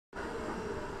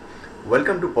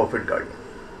Welcome to Perfect Guardian,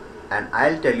 and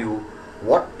I'll tell you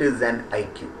what is an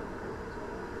IQ.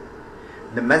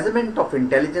 The measurement of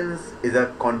intelligence is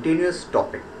a continuous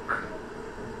topic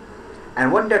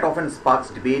and one that often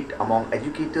sparks debate among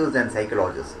educators and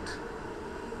psychologists.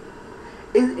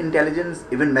 Is intelligence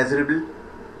even measurable?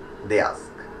 They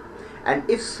ask. And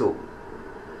if so,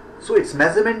 its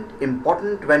measurement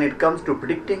important when it comes to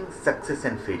predicting success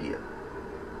and failure.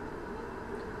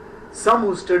 Some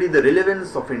who study the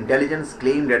relevance of intelligence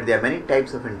claim that there are many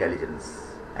types of intelligence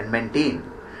and maintain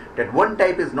that one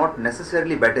type is not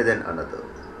necessarily better than another.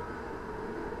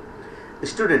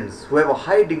 Students who have a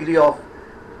high degree of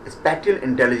spatial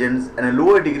intelligence and a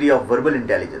lower degree of verbal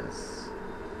intelligence,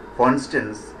 for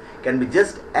instance, can be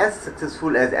just as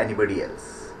successful as anybody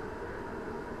else.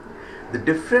 The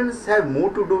difference have more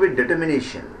to do with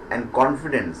determination and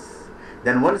confidence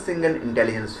than one single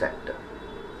intelligence factor.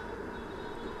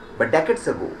 But decades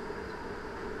ago,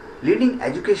 leading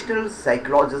educational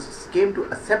psychologists came to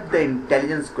accept the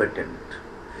intelligence quotient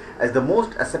as the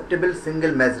most acceptable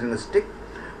single measuring stick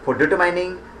for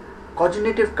determining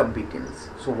cognitive competence.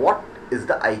 So what is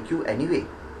the IQ anyway?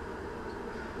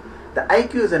 The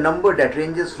IQ is a number that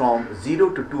ranges from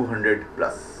 0 to 200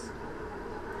 plus,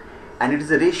 and it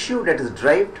is a ratio that is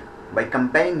derived by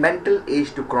comparing mental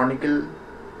age to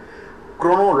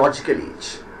chronological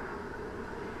age.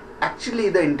 Actually,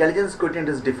 the intelligence quotient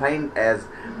is defined as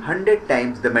 100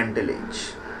 times the mental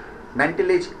age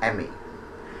MA,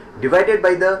 divided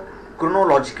by the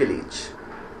chronological age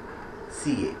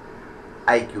CA.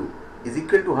 IQ is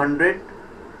equal to 100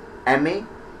 MA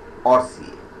or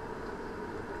CA,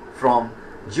 from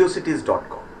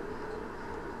geocities.com.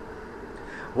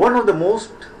 One of the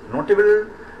most notable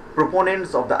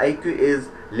proponents of the IQ is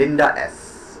Linda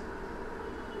S.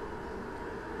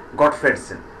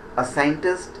 Gottfredson, a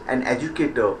scientist and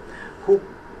educator who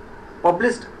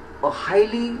published a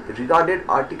highly regarded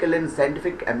article in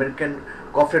Scientific American.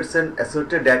 Gottfredson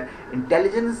asserted that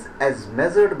intelligence as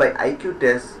measured by IQ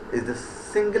tests is the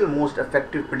single most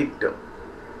effective predictor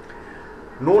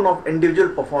known of individual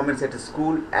performance at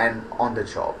school and on the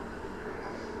job.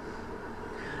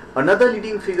 Another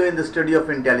leading figure in the study of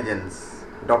intelligence,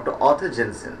 Dr. Arthur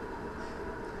Jensen,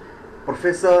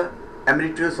 Professor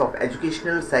Emeritus of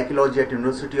Educational Psychology at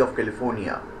University of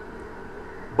California,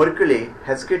 Berkeley,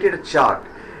 has created a chart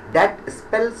that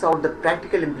spells out the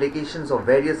practical implications of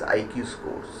various IQ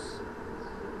scores.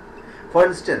 For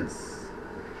instance,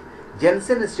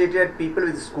 Jensen stated that people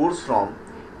with scores from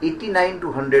 89 to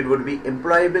 100 would be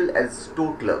employable as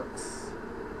store clerks.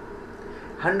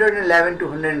 111 to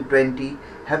 120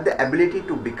 have the ability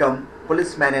to become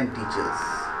policemen and teachers.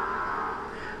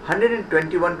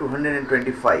 121 to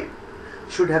 125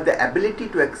 should have the ability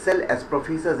to excel as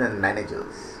professors and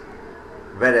managers,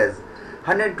 whereas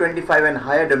 125 and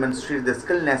higher demonstrate the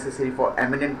skill necessary for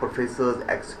eminent professors,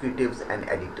 executives and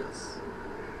editors.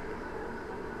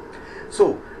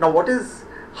 So, now what is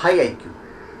high IQ?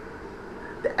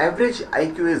 The average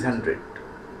IQ is 100.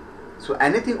 So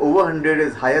anything over 100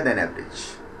 is higher than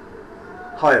average.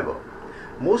 However,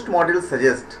 most models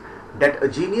suggest that a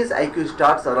genius IQ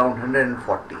starts around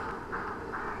 140.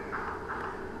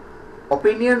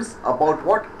 Opinions about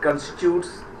what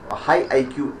constitutes a high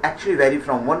IQ actually vary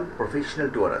from one professional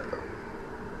to another.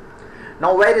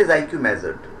 Now, where is IQ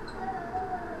measured?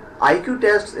 IQ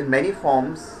tests in many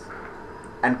forms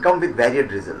and come with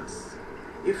varied results.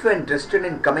 If you are interested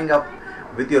in coming up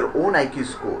with your own IQ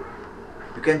score,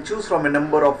 you can choose from a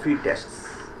number of free tests.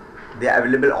 They are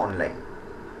available online,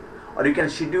 or you can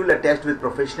schedule a test with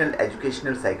professional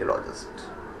educational psychologists.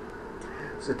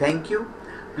 So thank you.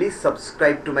 Please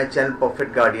subscribe to my channel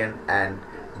Perfect Guardian and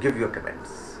give your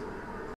comments.